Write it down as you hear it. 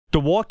The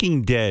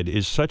Walking Dead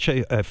is such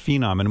a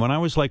phenom, and when I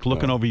was like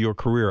looking over your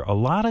career, a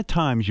lot of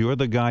times you're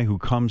the guy who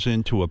comes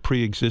into a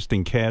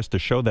pre-existing cast, a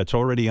show that's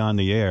already on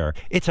the air.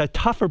 It's a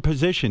tougher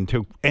position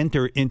to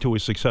enter into a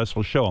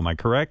successful show. Am I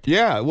correct?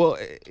 Yeah, well,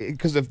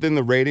 because if then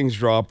the ratings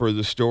drop or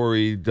the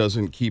story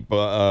doesn't keep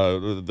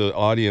the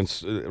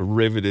audience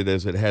riveted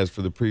as it has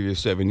for the previous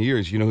 7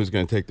 years, you know who's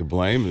going to take the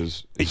blame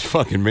is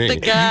fucking me. The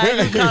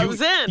guy who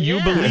comes in.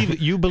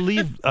 You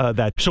believe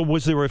that. So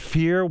was there a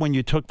fear when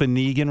you took the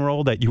Negan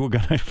role that you were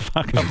going to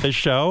fuck up the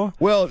show?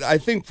 Well, I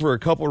think for a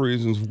couple of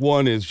reasons.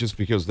 One is just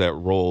because that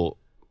role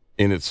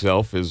in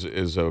itself is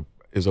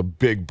a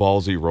big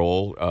ballsy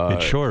role.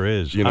 It sure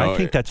is. You know, I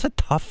think that's a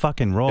tough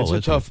fucking role. It's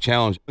a tough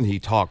challenge. And he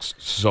talks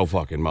so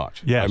fucking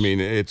much. Yes. I mean,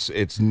 it's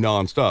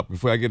nonstop.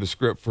 If I get a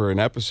script for an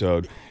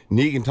episode,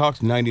 Negan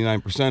talks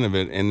 99% of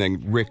it, and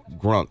then Rick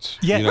grunts.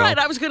 Yeah, you know? Right.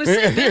 I was going to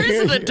say, there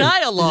isn't a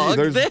dialogue.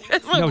 There's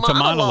it's a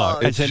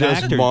monologue. It's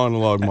just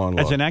monologue.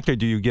 As an actor,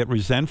 do you get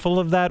resentful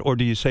of that, or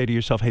do you say to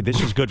yourself, hey,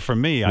 this is good for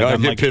me? No, I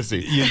get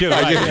pissy. You do,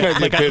 right? I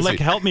get pissy. Like,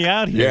 help me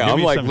out here. Yeah,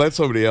 I'm like, let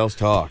somebody else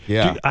talk.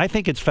 Yeah. I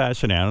think it's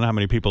fascinating. I don't know how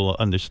many people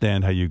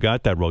understand how you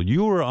got that role.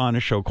 You were on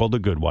a show called The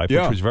Good Wife,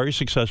 which was very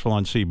successful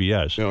on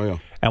CBS. Yeah.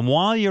 And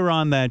while you're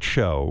on that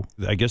show,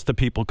 I guess the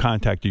people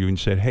contacted you and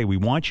said, hey, we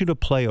want you to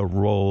play a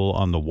role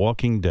on The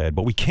Walking Dead,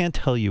 but we can't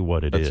tell you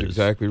what it is. That's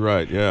exactly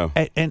right, yeah.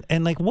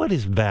 And like, what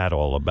is that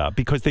all about?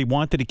 Because they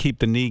wanted to keep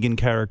the Negan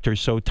character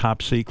so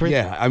top secret?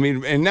 Yeah, I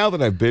mean, and now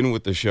that I've been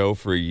with the show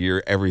for a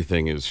year,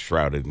 everything is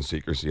shrouded in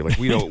secrecy. Like,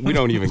 we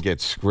don't even get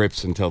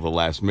scripts until the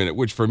last minute,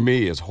 which for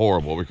me is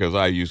horrible because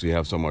I usually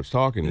have so much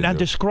talking to do. Now,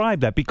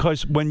 describe that,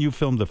 because when you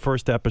filmed the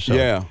first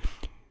episode,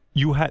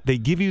 they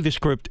give you the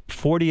script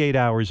 48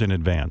 hours in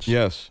advance.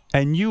 Yes.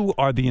 And you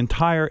are the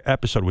entire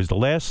episode. It was the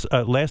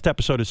last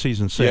episode of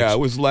season 6. Yeah, it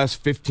was the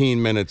last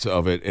 15 minutes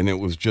of it, and it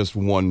was just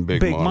one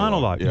big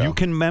monologue. Yeah. You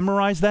can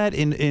memorize that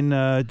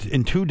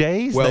in 2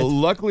 days? Well,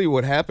 luckily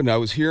what happened, I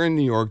was here in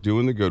New York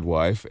doing The Good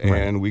Wife,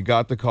 and we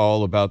got the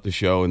call about the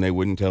show, and they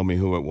wouldn't tell me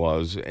who it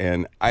was.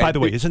 And by the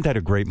way, isn't that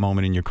a great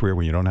moment in your career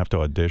when you don't have to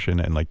audition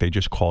and like they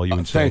just call you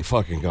and say, thank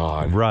fucking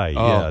God. Right,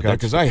 oh, yeah.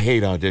 Because I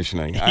hate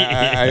auditioning.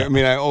 I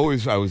mean, I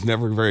was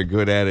never very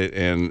good at it,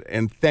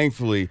 and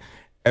thankfully,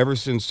 ever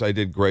since I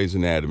did Grey's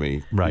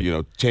Anatomy,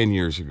 10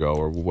 years ago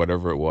or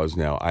whatever it was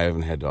now, I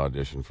haven't had to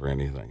audition for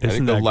anything. I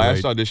think the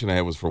last audition I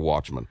had was for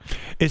Watchmen.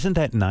 Isn't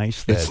that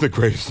nice? That it's the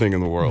greatest thing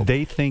in the world.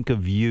 They think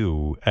of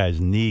you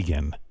as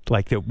Negan.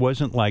 Like, it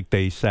wasn't like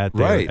they sat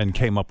there and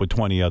came up with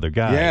 20 other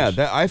guys.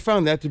 Yeah, I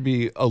found that to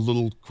be a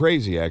little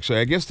crazy, actually.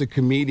 I guess the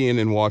comedian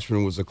in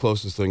Watchmen was the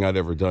closest thing I'd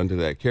ever done to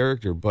that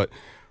character, But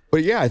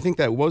yeah, I think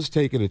that was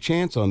taking a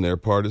chance on their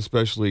part,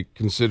 especially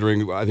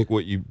considering I think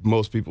what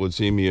most people had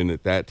seen me in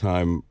at that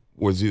time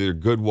was either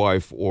Good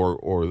Wife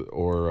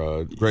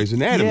or Grey's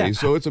Anatomy. Yeah.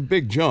 So it's a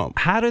big jump.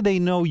 How do they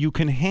know you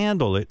can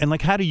handle it? And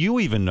like, how do you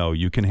even know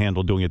you can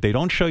handle doing it? They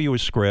don't show you a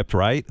script,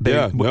 right?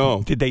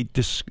 No. Did they?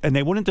 And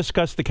they wouldn't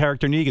discuss the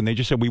character Negan. They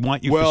just said, we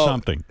want you for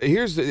something.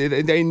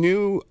 They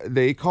knew.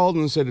 They called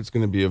and said it's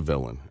going to be a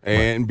villain,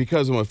 and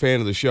because I'm a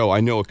fan of the show,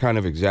 I know kind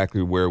of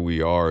exactly where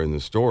we are in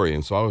the story,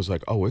 and so I was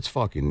like, oh, it's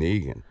fucking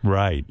Negan,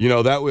 right? You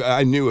know,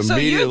 I knew immediately. So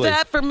you're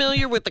that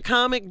familiar with the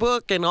comic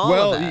book and all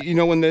of that? Well, you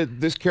know, when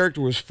this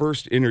character was first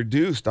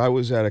introduced, I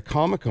was at a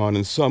Comic-Con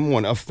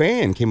and a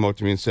fan came up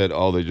to me and said,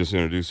 oh, they just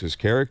introduced his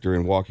character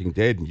in Walking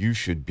Dead and you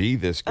should be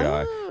this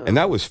guy. And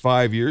that was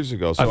 5 years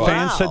ago. So a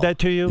fan said that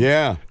to you?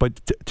 Yeah.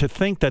 But to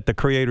think that the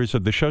creators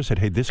of the show said,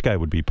 hey, this guy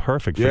would be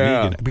perfect for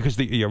Negan, because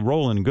your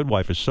role in Good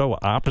Wife is so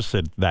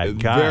opposite that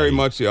guy. Very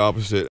much the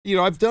opposite. You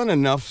know, I've done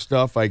enough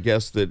stuff, I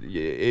guess, that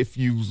if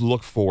you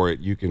look for it,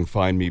 you can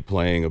find me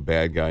playing a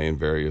bad guy in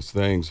various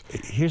things.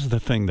 Here's the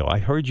thing, though. I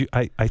heard you,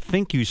 I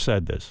think you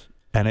said this,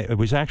 and it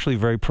was actually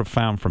very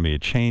profound for me.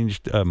 It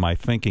changed my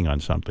thinking on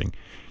something.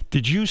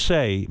 Did you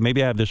say,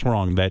 maybe I have this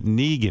wrong, that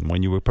Negan,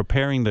 when you were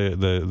preparing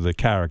the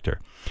character,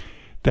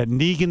 that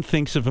Negan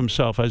thinks of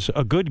himself as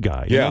a good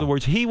guy? In other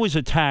words, he was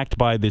attacked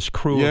by this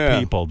crew of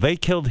people. They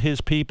killed his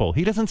people.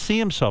 He doesn't see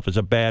himself as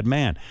a bad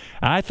man.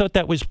 I thought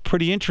that was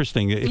pretty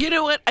interesting. You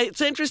know what?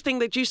 It's interesting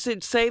that you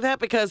should say that,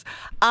 because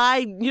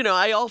I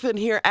often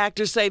hear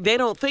actors say they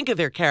don't think of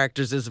their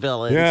characters as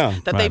villains.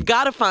 That they've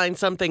got to find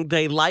something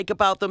they like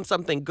about them,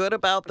 something good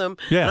about them.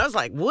 And I was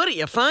like, what do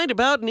you find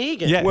about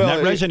Negan? Yeah, well,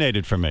 that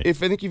resonated for me. I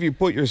think if you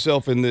put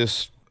yourself in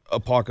this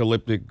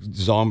apocalyptic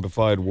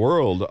zombified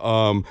world,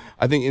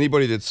 I think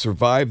anybody that's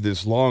survived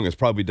this long has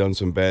probably done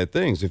some bad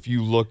things. If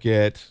you look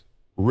at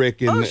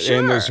Rick and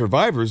the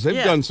survivors,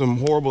 they've done some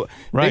horrible.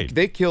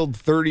 They killed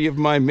 30 of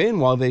my men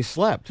while they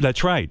slept.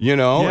 That's right. You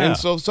know, and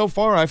so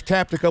far I've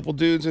tapped a couple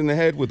dudes in the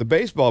head with a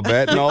baseball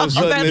bat, and all of a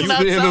sudden it's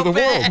the end of the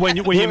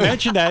world. When you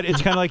mention that,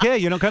 it's kind of like, hey,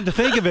 you know, come to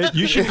think of it,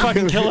 you should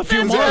fucking kill a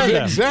few more of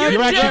them. Exactly.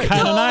 You're actually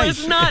kind of nice.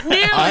 It's not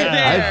nearly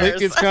there. I think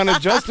it's kind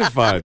of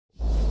justified.